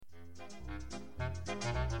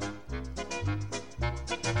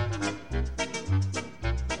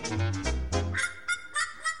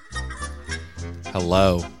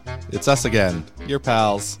Hello. It's us again. Your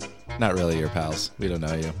pals. Not really your pals. We don't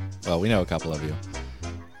know you. Well, we know a couple of you.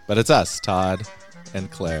 But it's us, Todd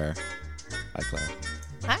and Claire. Hi, Claire.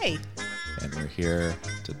 Hi. And we're here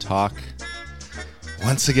to talk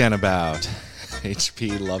once again about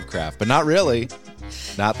H.P. Lovecraft. But not really.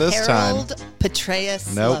 Not this Harold time.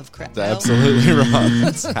 Petraeus Nope. Lovecraft. Absolutely wrong.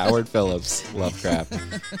 It's Howard Phillips Lovecraft.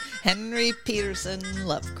 Henry Peterson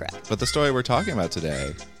Lovecraft. But the story we're talking about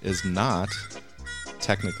today is not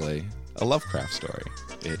technically a Lovecraft story.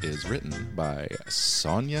 It is written by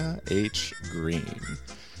Sonia H. Green,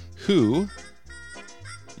 who,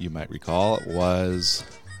 you might recall, was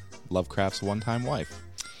Lovecraft's one-time wife.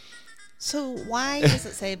 So why does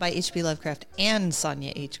it say by H.P. Lovecraft and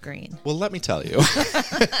Sonia H. Green? Well, let me tell you.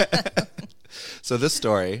 So this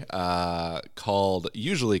story,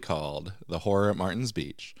 usually called The Horror at Martin's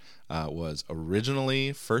Beach, was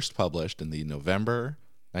originally first published in the November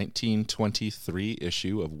 1923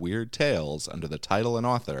 issue of Weird Tales under the title and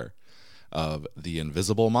author of The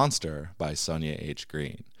Invisible Monster by Sonia H.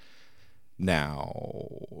 Green. Now,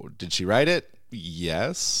 did she write it?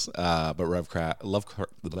 Yes, but Lovecraft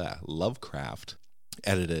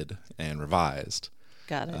edited and revised.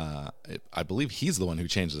 Got it. I believe he's the one who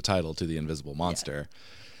changed the title to The Invisible Monster.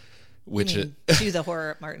 Which to The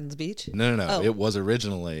Horror at Martin's Beach? No. Oh. It was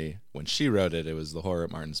originally, when she wrote it, it was The Horror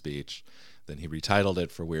at Martin's Beach. Then he retitled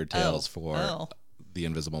it for Weird Tales for The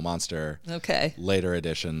Invisible Monster. Okay. Later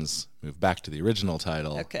editions moved back to the original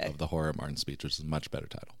title Okay. of The Horror at Martin's Beach, which is a much better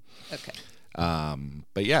title. Okay.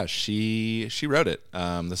 But yeah, she wrote it.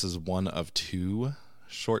 This is one of two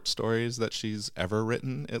short stories that she's ever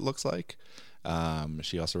written, it looks like.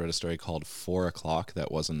 She also wrote a story called 4 O'Clock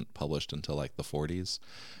that wasn't published until like the 40s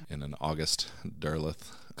in an August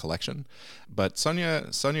Derleth collection. But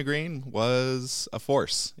Sonia Green was a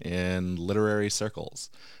force in literary circles.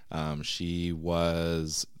 She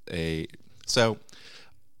was so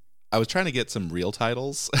I was trying to get some real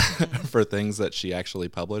titles for things that she actually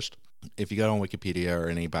published. If you go on Wikipedia or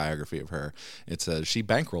any biography of her, it says she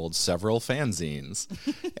bankrolled several fanzines.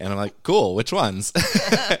 And I'm like, cool, which ones?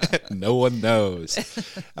 No one knows.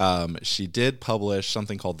 She did publish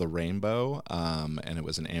something called The Rainbow, and it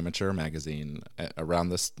was an amateur magazine around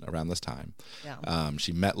this time. Yeah.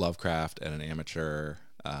 She met Lovecraft at an amateur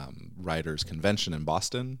writers convention in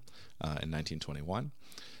Boston in 1921.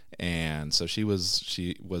 And so she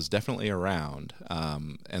was definitely around.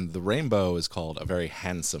 And The Rainbow is called a very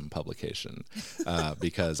handsome publication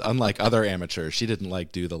because unlike other amateurs, she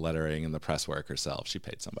didn't do the lettering and the press work herself. She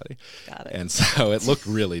paid somebody. Got it. And so it looked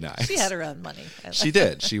really nice. She had her own money. She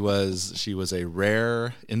did. She was a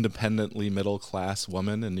rare, independently middle-class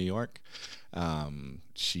woman in New York.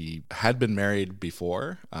 She had been married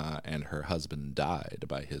before, and her husband died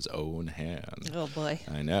by his own hand. Oh, boy.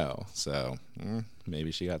 I know. So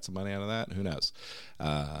maybe she got some money out of that. Who knows?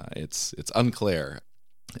 It's unclear.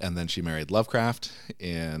 And then she married Lovecraft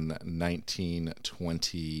in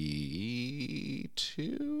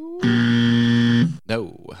 1922.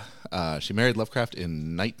 No, she married Lovecraft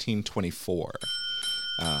in 1924.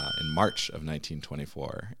 In March of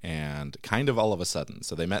 1924, and kind of all of a sudden.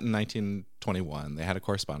 So they met in 1921. They had a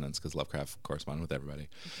correspondence because Lovecraft corresponded with everybody.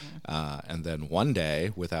 And then one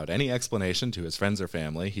day, without any explanation to his friends or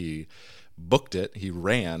family, he booked it. He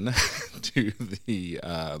ran to the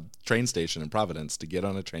train station in Providence to get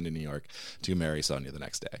on a train to New York to marry Sonia the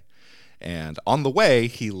next day. And on the way,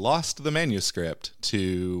 he lost the manuscript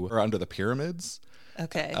to her Under the Pyramids.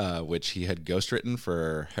 Okay. Which he had ghostwritten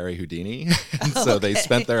for Harry Houdini. And so they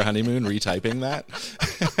spent their honeymoon retyping that.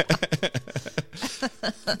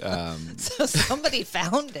 So somebody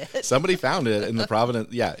found it. Somebody found it in the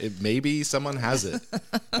Providence. Yeah, maybe someone has it.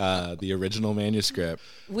 The original manuscript.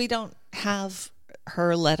 We don't have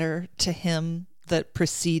her letter to him that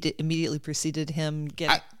immediately preceded him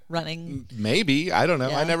running. Maybe. I don't know.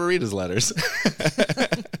 Yeah. I never read his letters.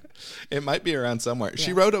 It might be around somewhere. Yeah.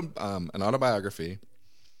 She wrote an autobiography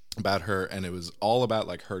about her, and it was all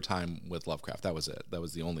about her time with Lovecraft. That was it. That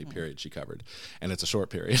was the only period she covered, and it's a short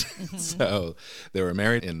period. So they were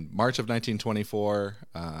married in March of 1924.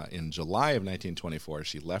 In July of 1924,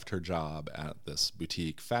 she left her job at this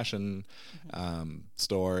boutique fashion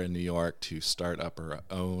store in New York to start up her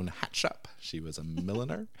own hat shop. She was a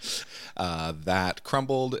milliner. That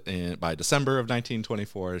crumbled by December of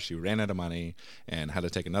 1924. She ran out of money and had to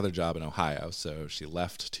take another job in Ohio. So she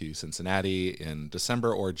left to Cincinnati in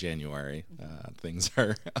December or January. Things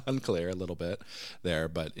are unclear a little bit there.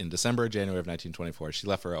 But in December or January of 1924, she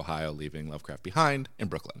left for Ohio, leaving Lovecraft behind in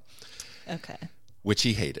Brooklyn. Okay. which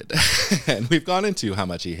he hated. And we've gone into how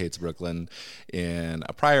much he hates Brooklyn in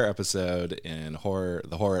a prior episode in The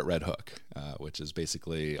Horror at Red Hook, which is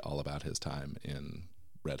basically all about his time in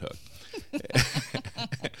Red Hook.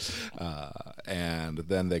 And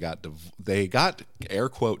then they got air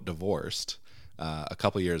quote divorced a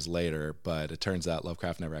couple years later, but it turns out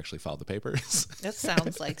Lovecraft never actually filed the papers. That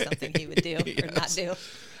sounds like something he would do or not do.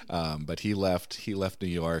 But he left New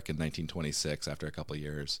York in 1926 after a couple of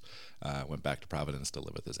years, went back to Providence to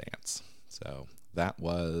live with his aunts. So that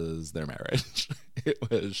was their marriage. It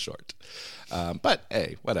was short. But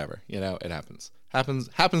hey, whatever. It happens.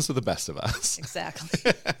 Happens to the best of us.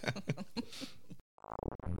 Exactly.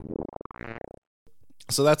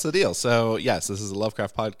 So that's the deal. So yes, this is a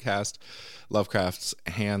Lovecraft podcast. Lovecraft's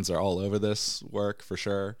hands are all over this work for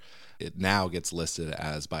sure. It now gets listed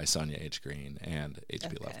as by Sonia H. Green and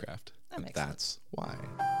H.P. Lovecraft. That's why.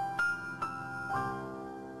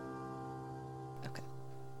 Okay.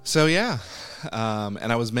 So yeah,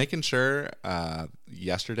 and I was making sure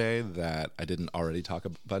yesterday that I didn't already talk a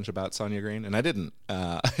bunch about Sonia Green, and I didn't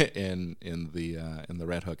in the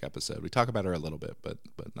Red Hook episode. We talk about her a little bit, but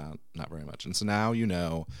not very much. And so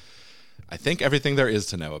now I think everything there is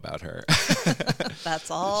to know about her. That's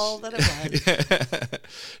all that it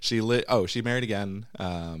was. She married again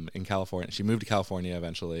in California. She moved to California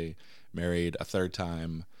eventually, married a third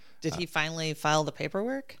time. Did he finally file the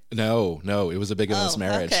paperwork? No, it was a bigamous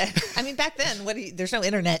marriage. Okay. I mean, back then, there's no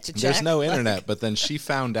internet to check. There's no internet, but then she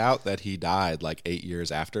found out that he died like 8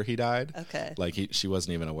 years after he died. Okay. Like she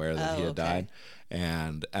wasn't even aware that he had died.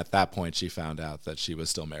 And at that point, she found out that she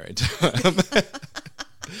was still married to him.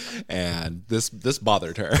 And this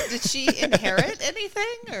bothered her. Did she inherit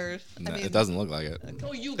anything? Or no, it doesn't look like it.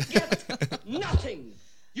 So you get nothing.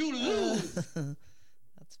 You lose.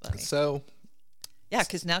 That's funny. So... yeah,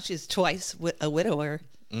 because now she's twice a widower.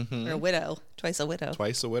 Mm-hmm. Or a widow. Twice a widow.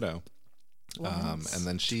 Twice a widow. And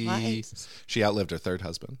then she outlived her third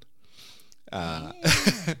husband. And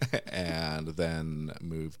then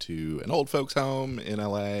moved to an old folks home in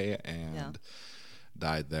LA and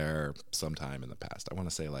died there sometime in the past. I want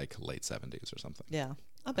to say like late 70s or something. Yeah.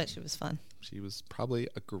 I bet she was fun. She was probably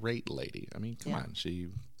a great lady. I mean, come on. She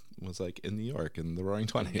was like in New York in the Roaring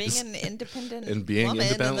 20s. Being an independent and being woman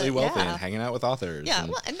independently wealthy and hanging out with authors. Yeah,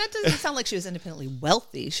 and that doesn't sound like she was independently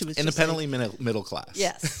wealthy. She was independently middle class.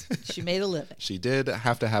 Yes, she made a living. She did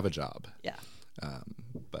have to have a job. Yeah.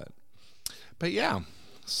 But yeah.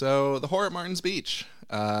 So the Horror at Martin's Beach.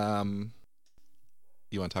 You want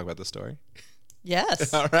to talk about the story?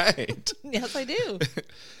 Yes. All right. Yes, I do.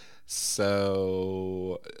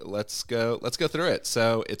 So let's go through it.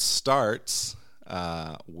 So it starts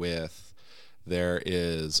with there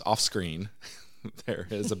is off screen there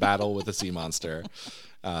is a battle with a sea monster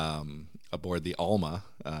aboard the Alma,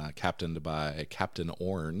 captained by Captain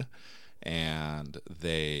Orn, and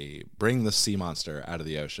they bring the sea monster out of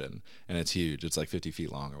the ocean, and it's huge. It's like 50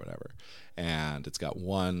 feet long or whatever, and it's got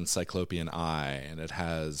one cyclopean eye, and it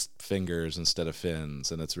has fingers instead of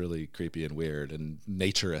fins, and it's really creepy and weird, and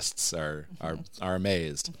naturists are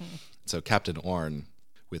amazed. Mm-hmm. So Captain Orn,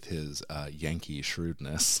 with his Yankee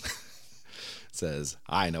shrewdness, says,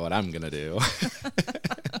 I know what I'm going to do.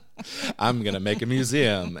 I'm going to make a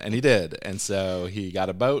museum. And he did. And so he got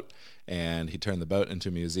a boat, and he turned the boat into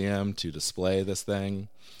a museum to display this thing.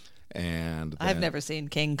 And I've never seen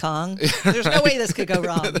King Kong. There's no way this could go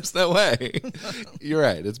wrong. There's no way. You're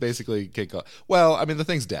right. It's basically King Kong. Well, I mean, the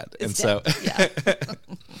thing's dead. So yeah.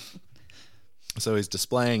 So he's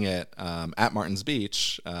displaying it at Martin's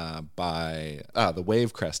Beach by the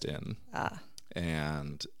Wave Crest Inn.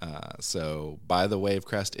 And so by the Wave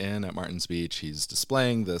Crest Inn at Martin's Beach, he's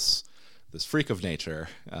displaying this freak of nature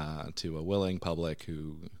to a willing public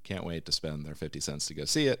who can't wait to spend their 50 cents to go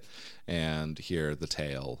see it and hear the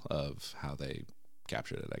tale of how they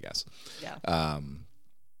captured it, I guess. Yeah.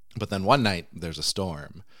 But then one night there's a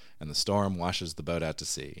storm, and the storm washes the boat out to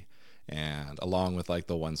sea, and along with like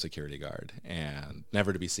the one security guard, and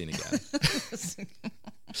never to be seen again.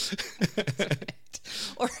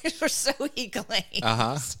 or so he claims.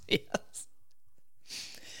 Uh-huh. Yes.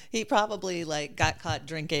 He probably like got caught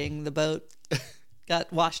drinking. The boat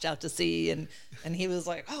got washed out to sea, and he was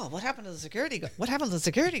like, "Oh, what happened to the security guard? What happened to the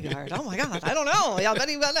security guard? Oh my God, I don't know. I bet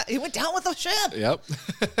he went down with the ship. Yep.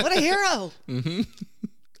 What a hero." Mm-hmm.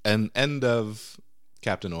 And end of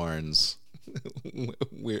Captain Orn's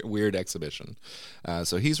weird exhibition.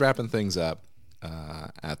 So he's wrapping things up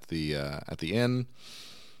at the inn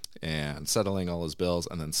and settling all his bills,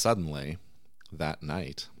 and then suddenly that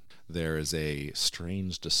night there is a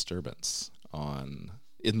strange disturbance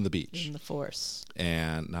in the beach. In the force.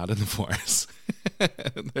 And not in the force.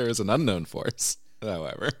 There is an unknown force.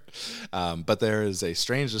 however. But there is a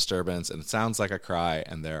strange disturbance, and it sounds like a cry,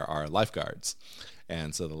 and there are lifeguards.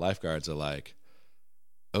 And so the lifeguards are like,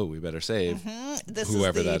 oh, we better save This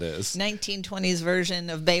whoever is the that is. 1920s version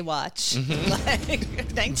of Baywatch. Like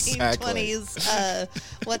 1920s,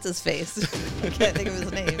 what's his face? I can't think of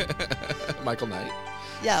his name. Michael Knight.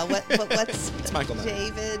 Yeah, what's It's Michael Knight.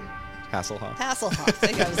 David Hasselhoff. Hasselhoff. I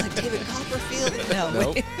think I was like David Copperfield. No,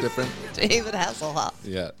 No, wait. different. David Hasselhoff.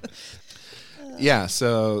 Yeah. Yeah,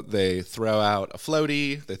 so they throw out a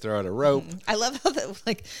floaty, they throw out a rope. I love how that,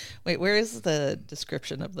 like, wait, where is the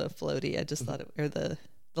description of the floaty? I just thought it, or the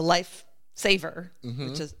life saver,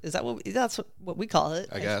 which is that that's what we call it?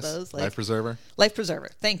 I guess. suppose. Life preserver. Life preserver.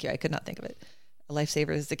 Thank you. I could not think of it. A lifesaver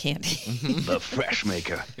is the candy. The fresh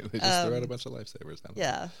maker. They just throw out a bunch of lifesavers down there.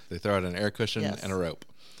 Yeah. They throw out an air cushion Yes. and a rope.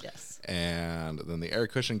 Yes. And then the air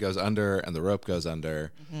cushion goes under and the rope goes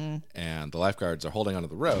under. And the lifeguards are holding onto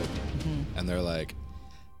the rope. And they're like,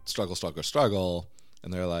 struggle, struggle, struggle.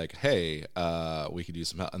 And they're like, hey, we could use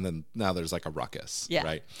some help. And then now there's like a ruckus, Yeah.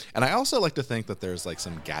 right? And I also like to think that there's like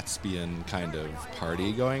some Gatsbyan kind of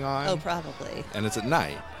party going on. Oh, probably. And it's at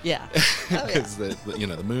night. Yeah. Oh, yeah. Because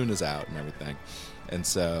the moon is out and everything. And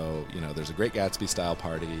so, there's a Great Gatsby style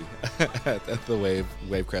party at the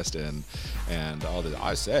Wavecrest Inn, and all the,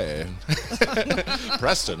 I say,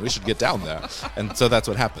 Preston, we should get down there. And so that's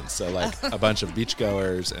what happens. So like a bunch of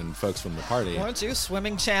beachgoers and folks from the party. Weren't you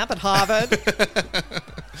swimming champ at Harvard?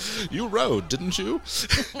 You rowed, didn't you?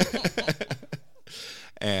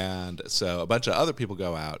 And so a bunch of other people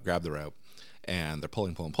go out, grab the rope, and they're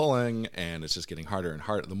pulling, and it's just getting harder and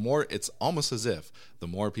harder. The more, it's almost as if the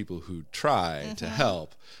more people who try to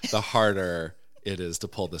help, the harder it is to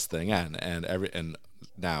pull this thing in. And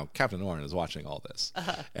now Captain Oren is watching all this,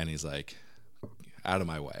 and he's like, out of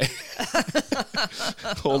my way.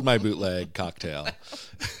 Hold my bootleg cocktail.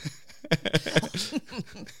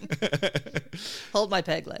 Hold my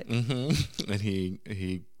peg leg. And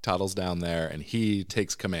he toddles down there and he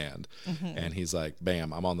takes command, and he's like,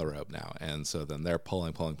 bam, I'm on the rope now. And so then they're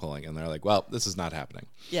pulling, and they're like, well, this is not happening.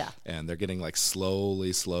 Yeah. And they're getting like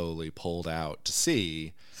slowly pulled out to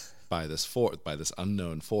sea by this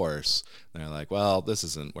unknown force. And they're like, well, this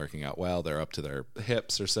isn't working out well. They're up to their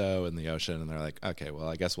hips or so in the ocean, and they're like, okay, well,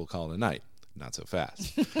 I guess we'll call it a night. Not so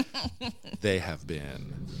fast. They have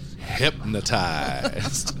been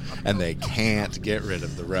hypnotized, and they can't get rid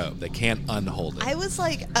of the rope. They can't unhold it. I was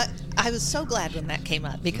like, I was so glad when that came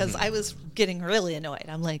up because I was getting really annoyed.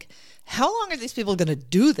 I'm like, how long are these people going to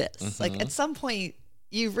do this? Like, at some point,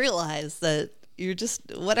 you realize that you're just,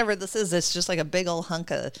 whatever this is, it's just like a big old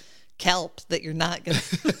hunk of kelp that you're not going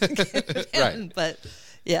to get in. Right. But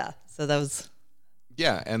yeah, so that was.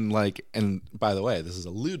 Yeah, and by the way, this is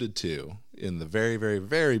alluded to in the very, very,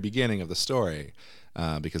 very beginning of the story,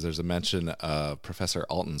 because there's a mention of Professor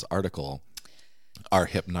Alton's article, "Are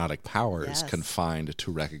hypnotic powers Yes. confined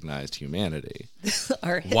to recognized humanity?"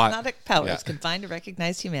 Our hypnotic powers Yeah. confined to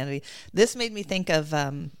recognized humanity. This made me think of,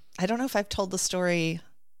 I don't know if I've told the story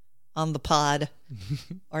on the pod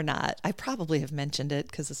or not. I probably have mentioned it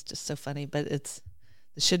because it's just so funny, but it's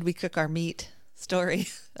the "Should we cook our meat" story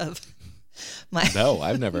of my No,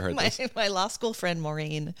 I've never heard this. my law school friend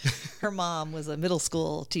Maureen. Her mom was a middle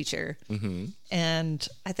school teacher, and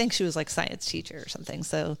I think she was like science teacher or something.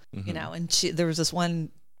 So and there was this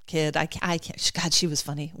one kid. I can't. God, she was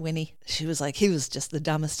funny, Winnie. She was like, he was just the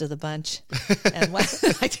dumbest of the bunch, and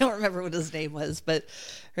I don't remember what his name was, but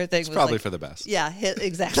her thing was Probably like, for the best. yeah,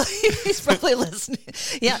 exactly. He's probably listening.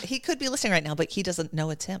 Yeah, he could be listening right now, but he doesn't know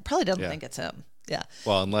it's him. Probably doesn't Yeah. think it's him. Yeah.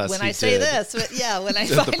 Well, unless when he I say did this, but yeah, when I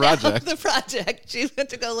the find out project. the project, she went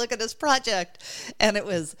to go look at his project, and it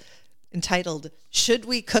was entitled "Should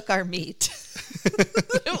We Cook Our Meat?"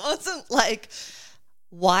 It wasn't like,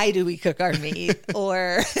 "Why do we cook our meat?"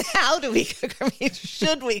 or "How do we cook our meat?"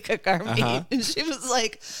 "Should we cook our meat?" And she was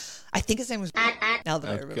like, "I think his name was." Now that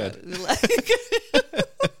I remember good. it. Like,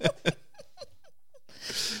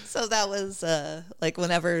 so that was like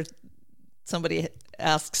whenever somebody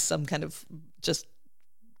asks some kind of just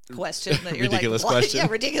question that you're Ridiculous like, "Why?" question. Yeah,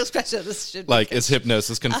 ridiculous question. This should be Like, cooked. is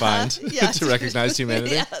hypnosis confined Yeah. to recognized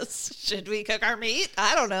humanity? Yes. Should we cook our meat?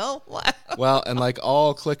 I don't know. Why? Well, and like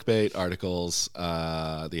all clickbait articles,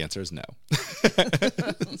 the answer is no.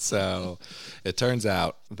 So it turns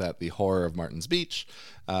out that the horror of Martin's Beach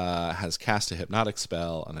has cast a hypnotic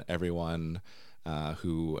spell on everyone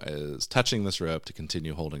who is touching this rope to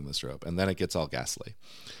continue holding this rope. And then it gets all ghastly.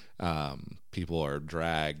 People are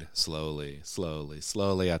dragged slowly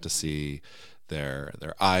out to sea. Their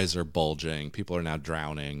eyes are bulging. People are now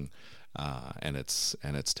drowning, and it's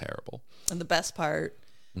terrible. And the best part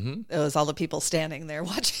It was all the people standing there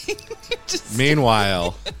watching. Just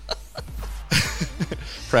Meanwhile,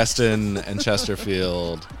 Preston and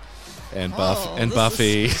Chesterfield and this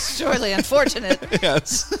Buffy. is surely unfortunate.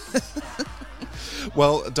 Yes.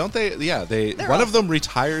 Well, don't they? Yeah, one of them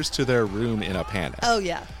retires to their room in a panic. Oh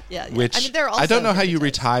yeah. Which I mean, they're also I don't know how you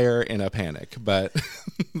hypnotized. retire in a panic, but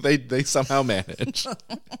they somehow manage.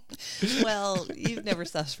 Well, you've never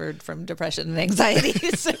suffered from depression and anxiety.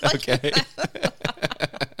 So Okay.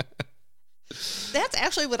 that's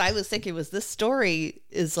actually what I was thinking. Was this story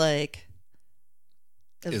is like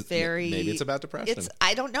very maybe it's about depression.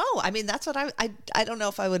 I don't know. I mean, that's what I don't know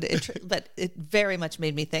if I would, but it very much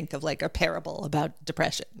made me think of like a parable about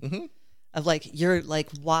depression. Mm-hmm. Of like you're like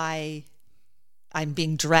why I'm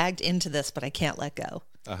being dragged into this, but I can't let go.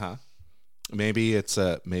 Maybe it's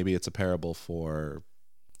a parable for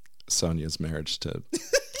Sonia's marriage to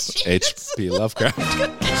H.P. Lovecraft.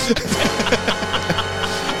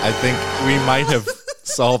 I think we might have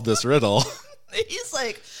solved this riddle. He's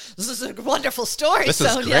like, this is a wonderful story. This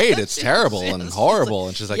Sonia. is great. It's terrible and She's horrible. like,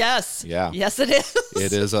 And she's like, yes, yeah, yes, it is.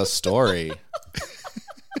 it is a story.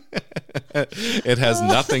 It has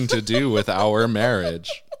nothing to do with our marriage.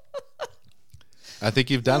 I think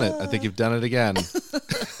you've done it. I think you've done it again.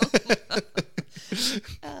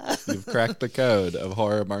 You've cracked the code of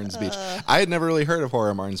Horror at Martin's Beach. I had never really heard of Horror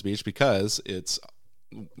at Martin's Beach because it's,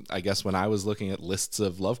 I guess when I was looking at lists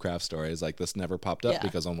of Lovecraft stories, like this never popped up Yeah.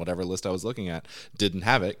 because on whatever list I was looking at didn't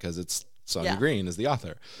have it because it's Sonia Yeah. Green is the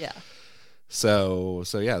author. Yeah. So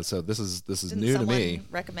this is Didn't new to someone me.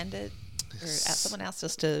 recommend it? Or someone asked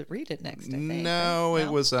us to read it next, I think. No, right?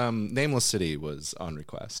 it was Nameless City was on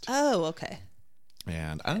request. Oh, okay.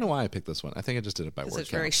 And I don't know why I picked this one. I think I just did it by word It's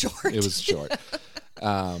very count. short. It was short.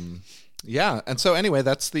 Yeah, and so anyway,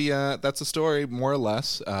 that's the story more or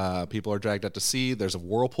less. People are dragged out to sea. There's a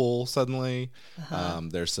whirlpool suddenly.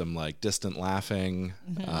 There's some like distant laughing,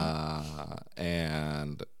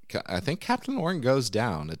 and I think Captain Orin goes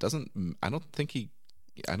down. It doesn't. I don't think he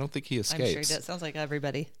escapes. I'm sure he did. Sounds like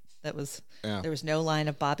everybody. That was Yeah. There was no line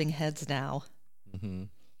of bobbing heads now.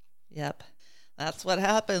 Yep. That's what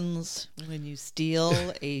happens when you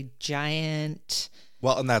steal a giant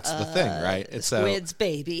Well, and that's the thing, right? It's squid's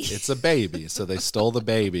baby. It's a baby, so they stole the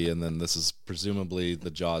baby, and then this is presumably the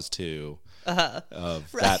Jaws 2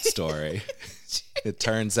 of that story. It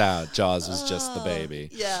turns out Jaws was just the baby.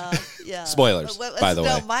 Yeah, yeah. Spoilers, by the way.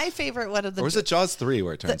 No, my favorite one of the. Or was it Jaws 3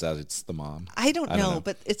 where it turns out it's the mom? I don't know,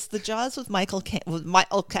 but it's the Jaws with Michael Caine.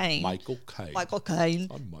 Michael Caine. Michael Caine.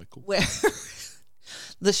 I'm Michael. Where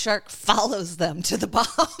the shark follows them to the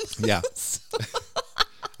Bahamas. Yeah.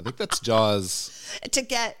 I think that's Jaws to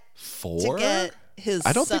get 4? his.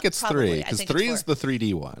 I don't think son- it's probably. 3, I because think 3 it's is 4. the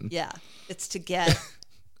 3D one. Yeah, it's to get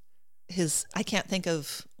his. I can't think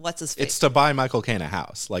of what's his face. It's to buy Michael Caine a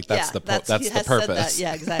house. Like that's yeah, that's he the has said purpose. that.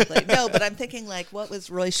 Yeah, exactly. No, but I'm thinking like, what was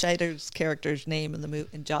Roy Scheider's character's name in the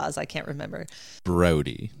in Jaws? I can't remember.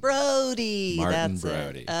 Brody. Brody. Martin that's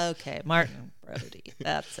Brody. It. Okay, Martin Brody.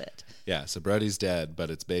 That's it. Yeah, so Brody's dead, but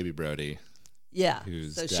it's baby Brody Yeah.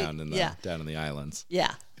 who's So down in the islands.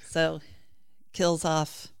 Yeah. So kills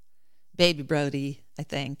off baby Brody, I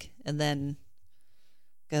think, and then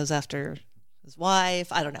goes after his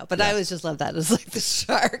wife. I don't know, but I always just love that. It's like the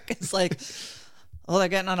shark. It's like, oh, they're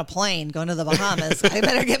getting on a plane going to the Bahamas. I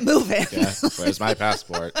better get moving. Yeah, where's my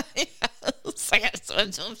passport? It's like,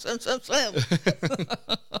 swim, swim, swim, swim, swim.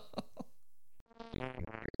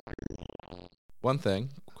 One thing,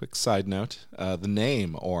 quick side note: the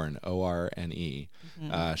name Orne, O-R-N-E,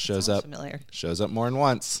 shows Sounds up familiar. more than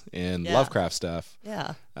once in Yeah. Lovecraft stuff.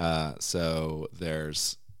 Yeah. So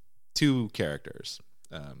there's 2 characters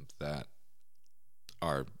that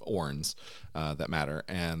are Orns that matter,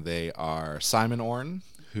 and they are Simon Orne,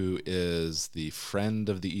 who is the friend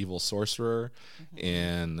of the evil sorcerer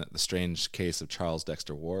in The Strange Case of Charles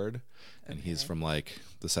Dexter Ward, and he's from like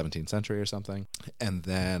the 17th century or something. And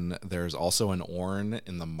then there's also an Orne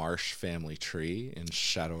in the Marsh family tree in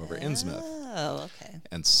Shadow over Innsmouth. Oh, okay.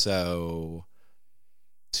 And so,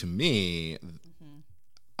 to me,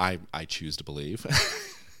 I choose to believe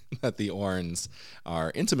that the Orns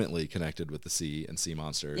are intimately connected with the sea and sea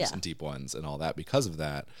monsters Yeah. and deep ones and all that because of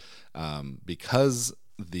that. Because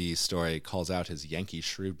the story calls out his Yankee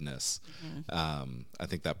shrewdness, I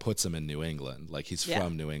think that puts him in New England. Like he's Yeah.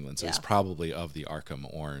 from New England, so he's Yeah. probably of the Arkham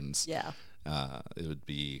Orns. Yeah. It would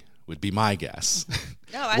be my guess.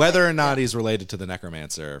 No, I Whether think- or not he's related to the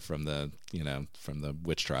necromancer from the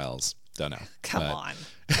witch trials, don't know. Come But- on.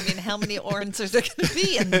 I mean, how many Orns are there going to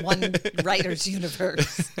be in one writer's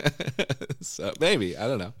universe? So maybe, I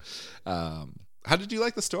don't know. How did you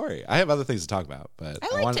like the story? I have other things to talk about, but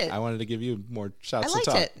I liked it. I wanted to give you more I shots liked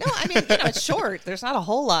to talk. it. No, I mean, it's short. There's not a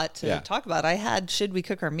whole lot to Yeah. talk about. I had Should We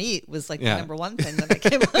Cook Our Meat was like Yeah. the number one thing that I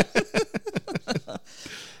came up.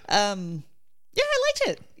 Yeah, I liked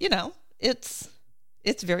it.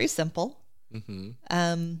 It's very simple. Mm-hmm.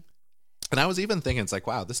 Um, And I was even thinking, it's like,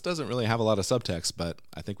 wow, this doesn't really have a lot of subtext, but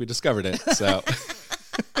I think we discovered it. So,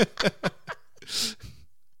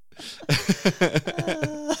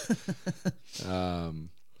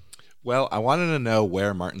 well, I wanted to know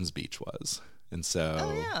where Martin's Beach was, and so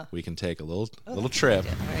Oh, yeah. we can take a little trip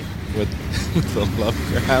all right. with the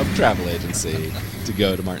Lovecraft Travel Agency to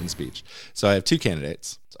go to Martin's Beach. So I have two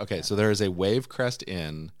candidates. Okay, so there is a Wavecrest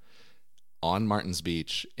Inn on Martin's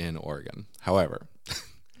Beach in Oregon. However,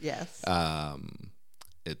 Yes.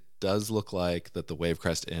 it does look like that the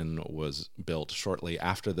Wavecrest Inn was built shortly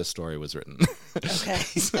after this story was written. Okay.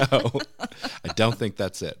 So I don't think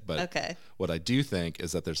that's it. But Okay. what I do think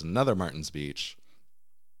is that there's another Martin's Beach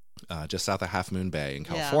just south of Half Moon Bay in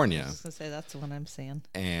California. Yeah, I was gonna say that's the one I'm seeing.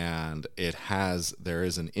 And there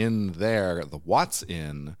is an inn there, the Watts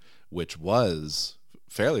Inn, which was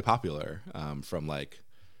fairly popular from like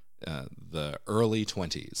the early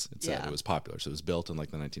 20s. It said Yeah. it was popular. So it was built in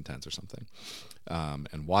like the 1910s or something.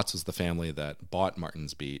 And Watts was the family that bought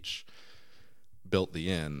Martin's Beach, built the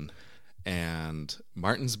inn, and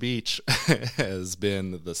Martin's Beach has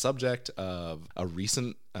been the subject of a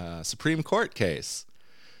recent Supreme Court case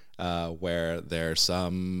where there's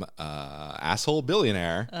some asshole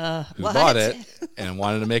billionaire who what? bought it and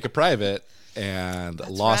wanted to make it private and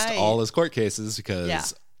lost right. all his court cases because Yeah.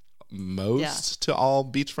 most to all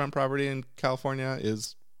beachfront property in California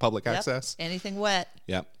is public Yep. access. Anything wet,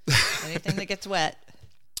 Yep. anything that gets wet.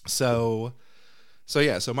 So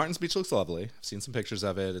Martin's Beach looks lovely. I've seen some pictures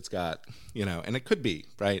of it. It's got, and it could be,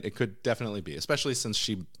 right? It could definitely be, especially since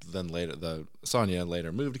she then Sonia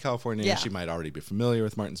later moved to California. Yeah. She might already be familiar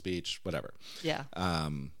with Martin's Beach, whatever. Yeah.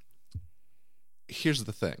 Here's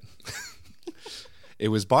the thing. It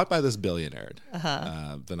was bought by this billionaire,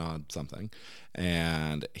 Vinod something,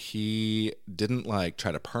 and he didn't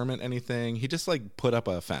try to permit anything. He just put up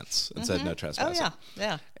a fence and said no Oh trespassing.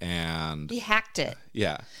 yeah. And He hacked it.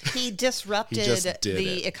 yeah, He disrupted He just did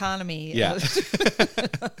the it. economy. yeah, Which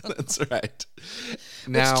that's right.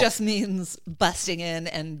 Now, just means busting in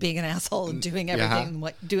and being an asshole and doing everything,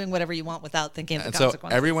 doing whatever you want without thinking of the and so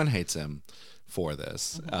consequences. everyone hates him for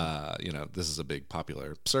this. This is a big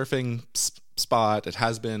popular surfing spot. It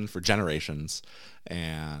has been for generations.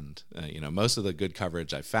 And, most of the good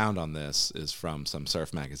coverage I found on this is from some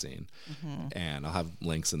surf magazine. And I'll have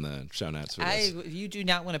links in the show notes for this. You do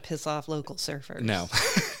not want to piss off local surfers. No.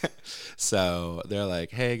 So they're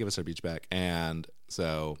like, hey, give us our beach back. And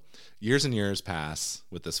so years and years pass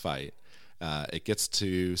with this fight. It gets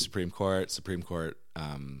to Supreme Court. Supreme Court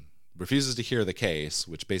refuses to hear the case,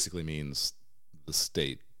 which basically means the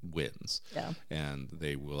state wins. Yeah. And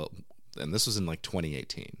they will. And this was in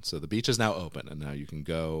 2018. So the beach is now open, and now you can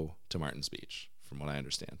go to Martin's Beach, from what I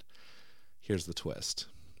understand. Here's the twist.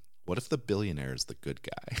 What if the billionaire is the good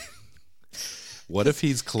guy? What if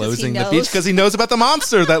he's closing the beach knows. because he knows about the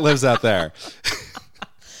monster that lives out there?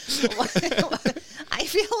 I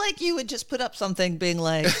feel like you would just put up something being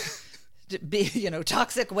like,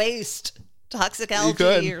 toxic waste, toxic algae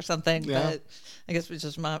could. or something. Yeah. But I guess it's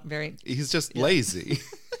just not very. He's just lazy.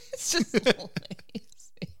 It's just lazy.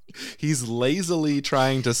 He's lazily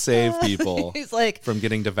trying to save people He's like, from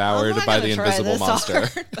getting I'm devoured not by gonna the try invisible this monster.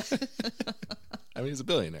 hard. I mean, he's a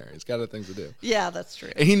billionaire. He's got other things to do. Yeah, that's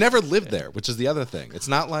true. And he never lived there, which is the other thing. It's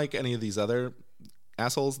not like any of these other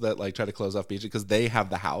assholes that try to close off beaches because they have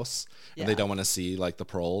the house and they Yeah. don't want to see the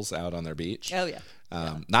proles out on their beach. Oh yeah.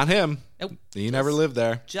 Not him. Nope. He never lived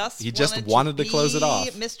there. He just wanted to close it be off.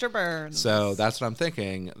 Mr. Burns. So that's what I'm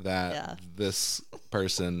thinking, that Yeah. this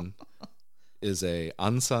person is a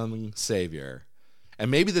unsung savior.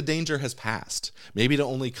 And maybe the danger has passed. Maybe it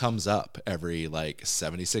only comes up every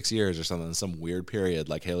 76 years or something, some weird period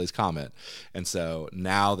like Halley's Comet. And so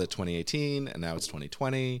now that 2018 and now it's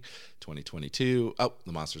 2020, 2022, oh,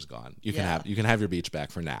 the monster's gone. You can have your beach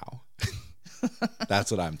back for now.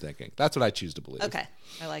 That's what I'm thinking. That's what I choose to believe. Okay,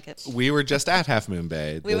 I like it. We were just at Half Moon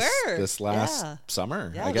Bay We were. this last Yeah.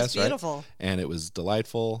 summer, Yeah, I it guess, was beautiful. right? And it was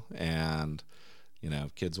delightful, and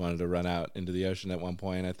kids wanted to run out into the ocean at one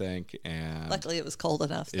point, I think, and Luckily, it was cold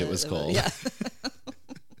enough. It was cold. Yeah.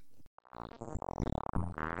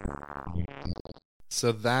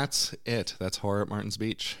 so that's it. That's horror at Martin's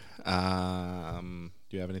Beach. Do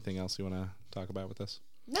you have anything else you want to talk about with this?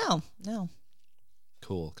 No.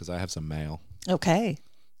 Cool, because I have some mail. Okay,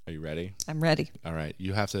 Are you ready? I'm ready. All right,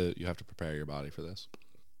 you have to prepare your body for this.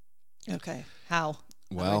 Okay. How?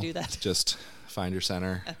 Well, do I do that? just find your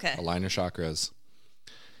center, Okay. align your chakras,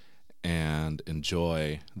 and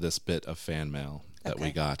enjoy this bit of fan mail that we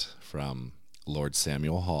Okay. got from Lord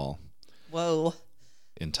Samuel Hall, Whoa.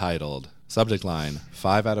 entitled, subject line,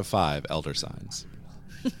 5 out of 5 elder signs.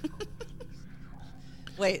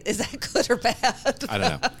 Wait, is that good or bad? I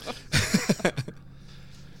don't know.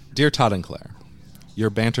 Dear Todd and Claire, your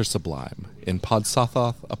banter sublime, in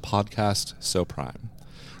Podsothoth, a podcast so prime.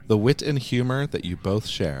 The wit and humor that you both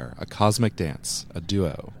share, a cosmic dance, a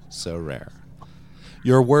duo so rare.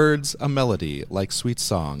 Your words, a melody like sweet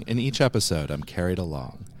song, in each episode I'm carried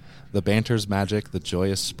along. The banter's magic, the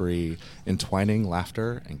joyous spree, entwining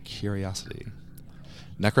laughter and curiosity.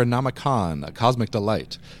 Necronomicon, a cosmic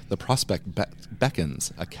delight, the prospect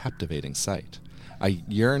beckons, a captivating sight. I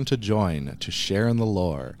yearn to join, to share in the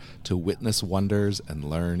lore, to witness wonders and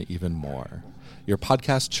learn even more. Your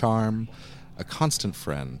podcast charm, a constant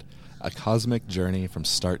friend, a cosmic journey from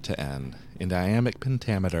start to end. In dynamic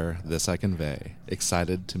pentameter, this I convey,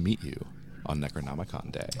 excited to meet you on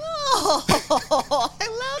Necronomicon Day. Oh, I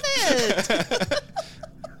love it.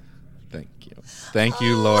 Thank you. Thank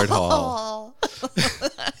you, Lord Hall.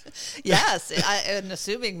 Yes, and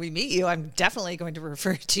assuming we meet you, I'm definitely going to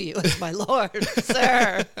refer to you as my lord,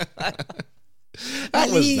 sir. That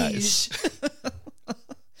was nice.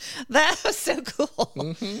 That was so cool.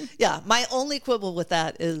 Mm-hmm. Yeah, my only quibble with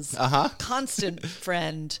that is constant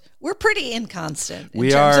friend. We're pretty inconstant in We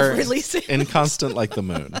terms are of releasing. inconstant like the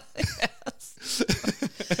moon.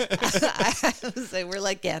 I would say we're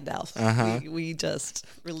like Gandalf. We just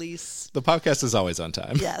release. The podcast is always on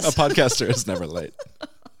time. Yes. A podcaster is never late.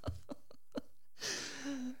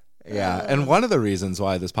 Yeah, and one of the reasons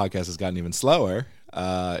why this podcast has gotten even slower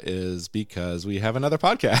is because we have another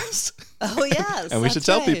podcast. Oh, yes. And we should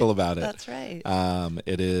tell people about it. That's right.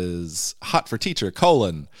 It is Hot for Teacher,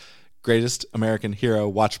 Greatest American Hero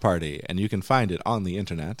Watch Party. And you can find it on the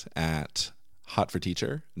internet at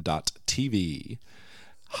hotforteacher.tv.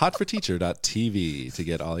 Hotforteacher.tv to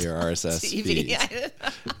get all your RSS feeds.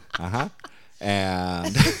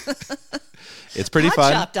 And it's pretty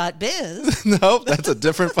fun. Hotshop.biz. Nope, that's a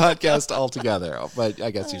different podcast altogether. But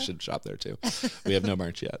I guess you should shop there too. We have no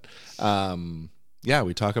merch yet. Yeah,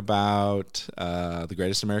 we talk about The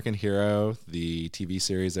Greatest American Hero, the TV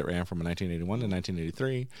series that ran from 1981 to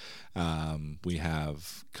 1983. We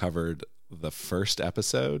have covered the first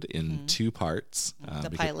episode in 2 parts.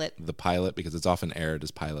 The pilot. The pilot, because it's often aired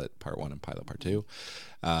as pilot part 1 and pilot part 2.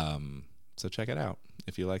 So check it out.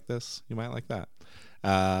 If you like this, you might like that.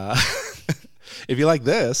 If you like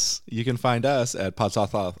this, you can find us at one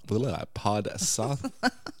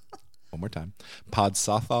more time,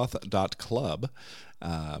 podsothoth.club,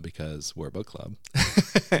 because we're a book club.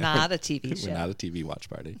 Not a TV show. We're not a TV watch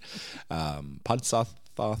party.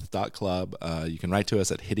 Podsothoth.club. You can write to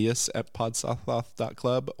us at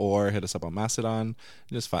hideous@podsothoth.club or hit us up on Mastodon.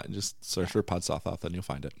 Just search for Podsothoth and you'll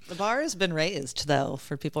find it. The bar has been raised, though,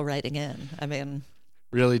 for people writing in. I mean,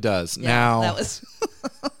 Really does. yeah, Now, that was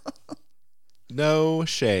no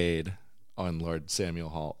shade on Lord Samuel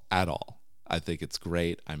Hall at all. I think it's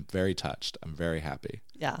great. I'm very touched. I'm very happy.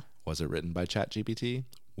 yeah. Was it written by ChatGPT?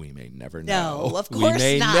 We may never know. No, of course We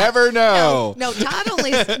may not. never know. No,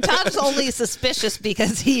 Todd's only suspicious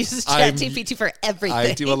because he uses ChatGPT for everything.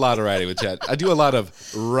 I do a lot of writing with Chat. I do a lot of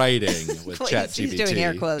writing with Well, ChatGPT. He's doing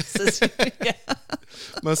air quotes. Yeah.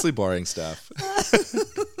 Mostly boring stuff.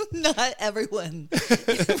 Not everyone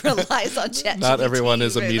relies on ChatGPT. Not everyone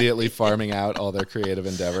is really. immediately farming out all their creative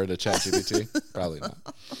endeavor to ChatGPT. Probably not.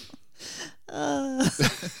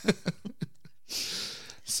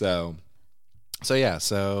 So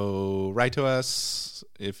write to us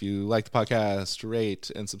if you like the podcast,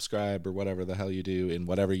 rate and subscribe or whatever the hell you do in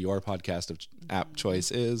whatever your podcast of app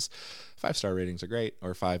choice is. 5-star ratings are great,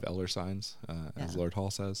 or 5 elder signs, as Lord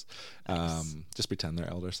Hall says. Nice. Just pretend they're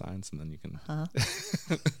elder signs, and then you can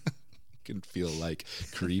can feel like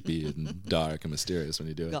creepy and dark and mysterious when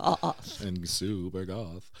you do it. Goth. And super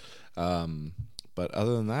goth. But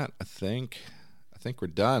other than that, I think we're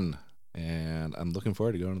done, and I'm looking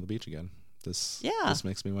forward to going to the beach again. This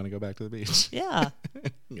makes me want to go back to the beach. Yeah.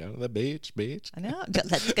 Go to the beach. I know.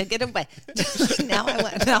 Let's go get away. Now I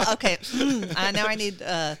want. Now, okay. Now I need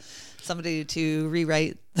somebody to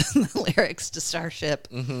rewrite the lyrics to Starship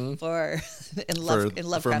for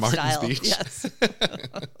Lovecraft Martin's style. Beach. Yes.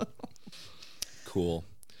 Cool.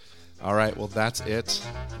 All right. Well, that's it.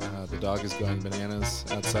 The dog is going bananas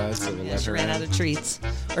outside, so we'll let She her ran in. out of treats,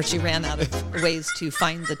 or she ran out of ways to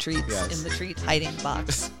find the treats Yes. in the treat hiding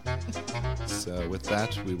box. So with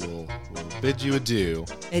that, we'll bid you adieu.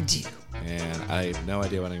 Adieu. And I have no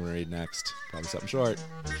idea what I'm going to read next. Probably something short.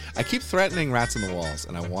 I keep threatening Rats in the Walls,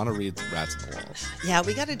 and I want to read Rats in the Walls. Yeah,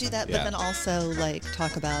 we got to do that, Yeah. but then also like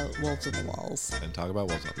talk about Wolves in the Walls. And talk about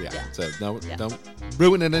Wolves. Yeah. Yeah. So Yeah. don't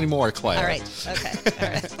ruin it anymore, Claire. All right. Okay. All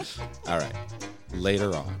right. All right.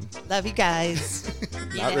 Later on. Love you guys.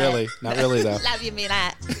 Not really. Not really, though. Love you, me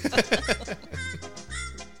that.